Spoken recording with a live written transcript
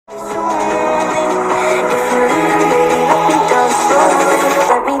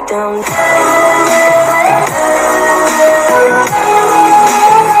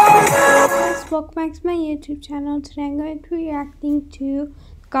YouTube channel. Today I'm going to be reacting to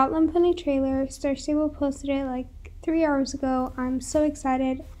the Gotland pony trailer. Starstable posted it like 3 hours ago. I'm so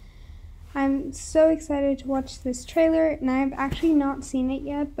excited. I'm so excited to watch this trailer, and I've actually not seen it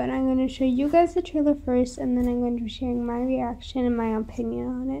yet, but I'm going to show you guys the trailer first, and then I'm going to be sharing my reaction and my opinion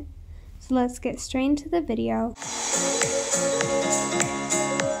on it. So let's get straight into the video.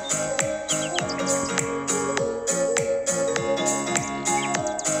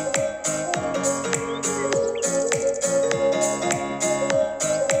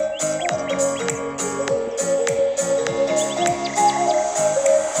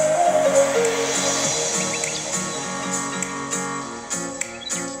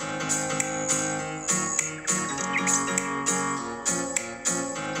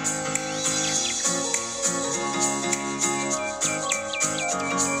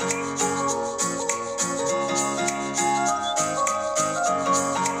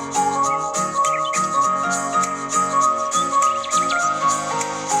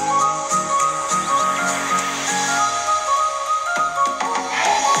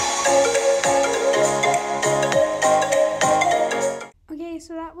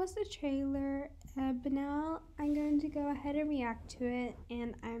 So that was the trailer, but now I'm going to go ahead and react to it,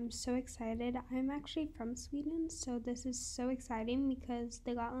 and I'm so excited. I'm actually from Sweden, so this is so exciting because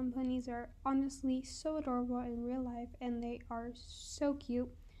the Gotland ponies are honestly so adorable in real life, and they are so cute.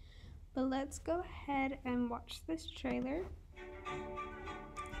 But let's go ahead and watch this trailer.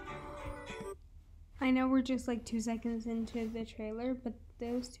 I know we're just like 2 seconds into the trailer, but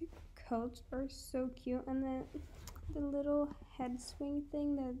those two coats are so cute, and the little head swing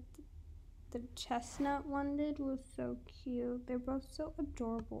thing that the chestnut one did was so cute. They're both so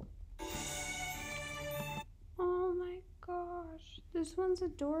adorable. Oh my gosh, this one's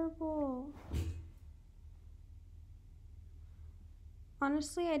adorable.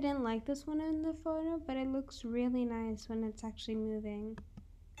 Honestly, I didn't like this one in the photo, but it looks really nice when it's actually moving.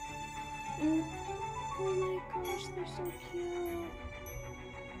 And oh my gosh, they're so cute.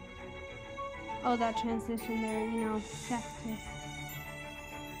 Oh, that transition there, you know, cactus.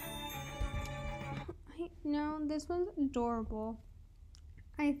 No, this one's adorable.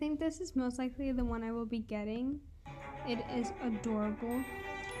 I think this is most likely the one I will be getting. It is adorable.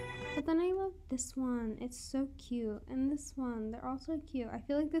 But then I love this one. It's so cute. And this one, they're also cute. I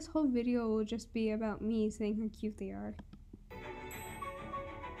feel like this whole video will just be about me saying how cute they are.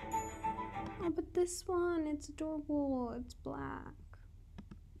 Oh, but this one, it's adorable. It's black.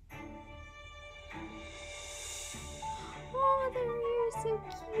 Oh, their ears are so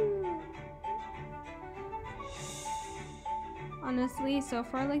cute. Honestly, so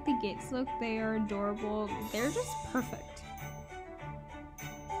far, like the gates look, they are adorable. They're just perfect.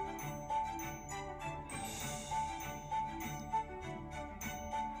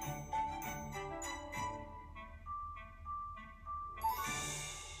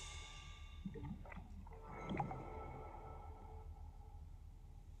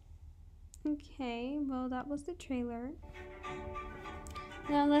 Okay, well that was the trailer.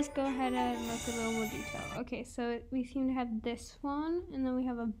 Now let's go ahead and look a little more detail. Okay, so we seem to have this one, and then we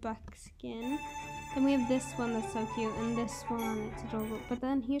have a buckskin. Then we have this one that's so cute, and this one, it's adorable. But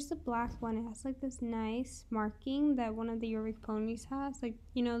then here's the black one. It has like this nice marking that one of the York ponies has. Like,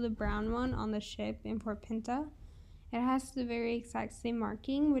 you know, the brown one on the ship in Port Pinta. It has the very exact same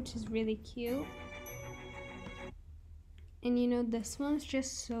marking, which is really cute. And you know, this one's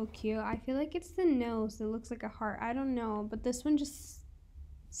just so cute. I feel like it's the nose that looks like a heart. I don't know, but this one just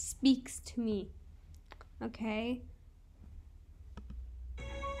speaks to me. Okay?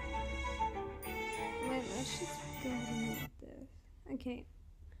 Wait, let's just go ahead and make this. Okay.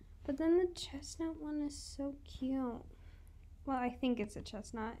 But then the chestnut one is so cute. Well, I think it's a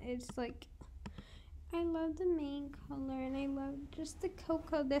chestnut. It's like, I love the main color, and I love just the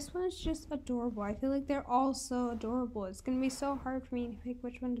cocoa. This one's just adorable. I feel like they're all so adorable. It's going to be so hard for me to pick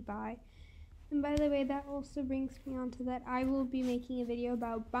which one to buy. And by the way, that also brings me on to that I will be making a video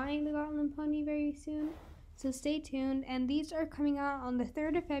about buying the Gotland pony very soon. So stay tuned. And these are coming out on the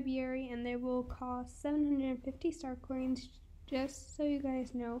 3rd of February, and they will cost 750 star coins, just so you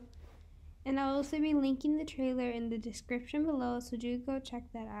guys know. And I'll also be linking the trailer in the description below, so do go check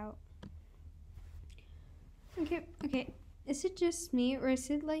that out. Okay. Is it just me, or is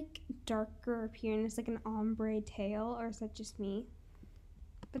it like darker up here and it's like an ombre tail, or is that just me?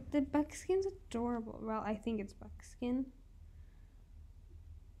 But the buckskin's adorable. Well, I think it's buckskin.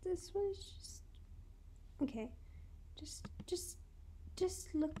 This one's just okay. Just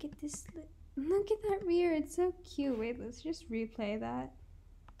look at this. Look at that rear. It's so cute. Wait, let's just replay that.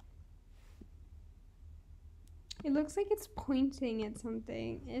 It looks like it's pointing at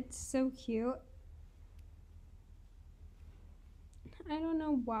something. It's so cute. I don't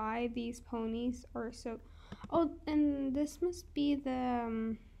know why these ponies are so... Oh, and this must be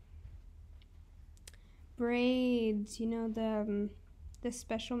the braids, you know, the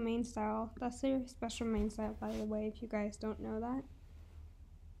special mane style. That's their special mane style, by the way, if you guys don't know that.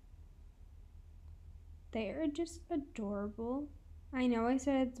 They are just adorable. I know I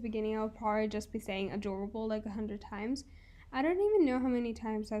said at the beginning I'll probably just be saying adorable like 100 times. I don't even know how many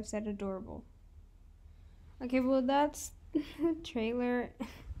times I've said adorable. Okay, well that's the trailer.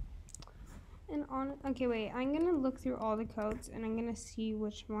 And okay, wait, I'm gonna look through all the coats and I'm gonna see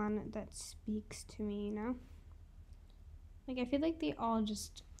which one that speaks to me, you know? Like, I feel like they all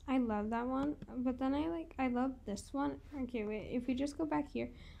just, I love that one, but then I love this one. Okay, wait, if we just go back here,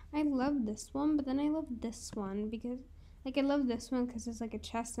 I love this one, but then I love this one because, like, I love this one because it's like a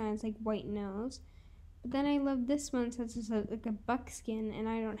chestnut, it's like white nose. But then I love this one since it's like a buckskin, and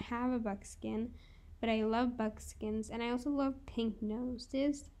I don't have a buckskin, but I love buckskins, and I also love pink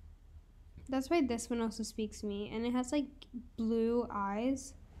noses. That's why this one also speaks to me, and it has like blue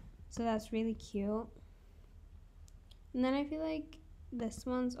eyes, so that's really cute. And then I feel like this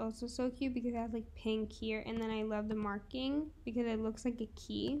one's also so cute because it has like pink here, and then I love the marking because it looks like a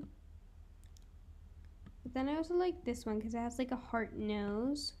key. But then I also like this one because it has like a heart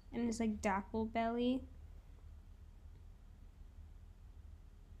nose and it's like dapple belly.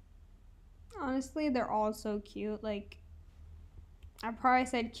 Honestly, they're all so cute. Like, I probably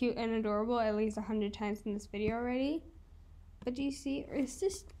said cute and adorable at least 100 times in this video already. But do you see, or is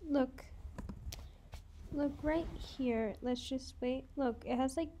this, look right here. Let's just wait. Look, it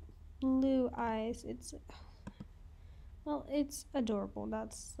has like blue eyes. It's, well, it's adorable.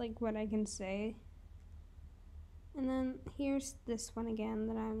 That's like what I can say. And then here's this one again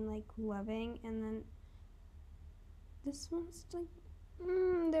that I'm like loving. And then this one's like,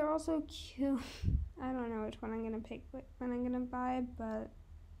 they're all so cute. I don't know which one I'm gonna pick, when I'm gonna buy, but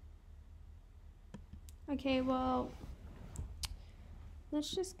okay, well,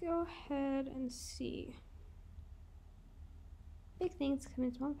 let's just go ahead and see. Big things come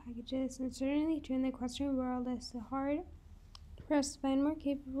in small packages, and certainly during the equestrian world, it's hard for us to find more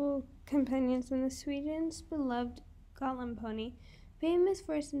capable companions than the Sweden's beloved Gotland pony. Famous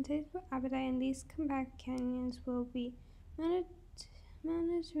for its insatiable appetite, and these companions will be managed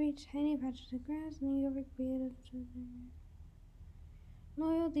to reach tiny patches of grass and over creative children.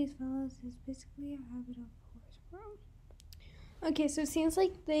 Loyal, these fellows is basically a habit of horse world. Okay, so it seems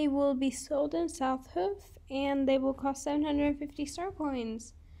like they will be sold in Southhoof and they will cost 750 star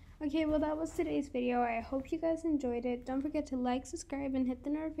coins. Okay, well that was today's video. I hope you guys enjoyed it. Don't forget to like, subscribe, and hit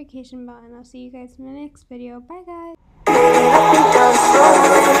the notification button. I'll see you guys in the next video. Bye guys!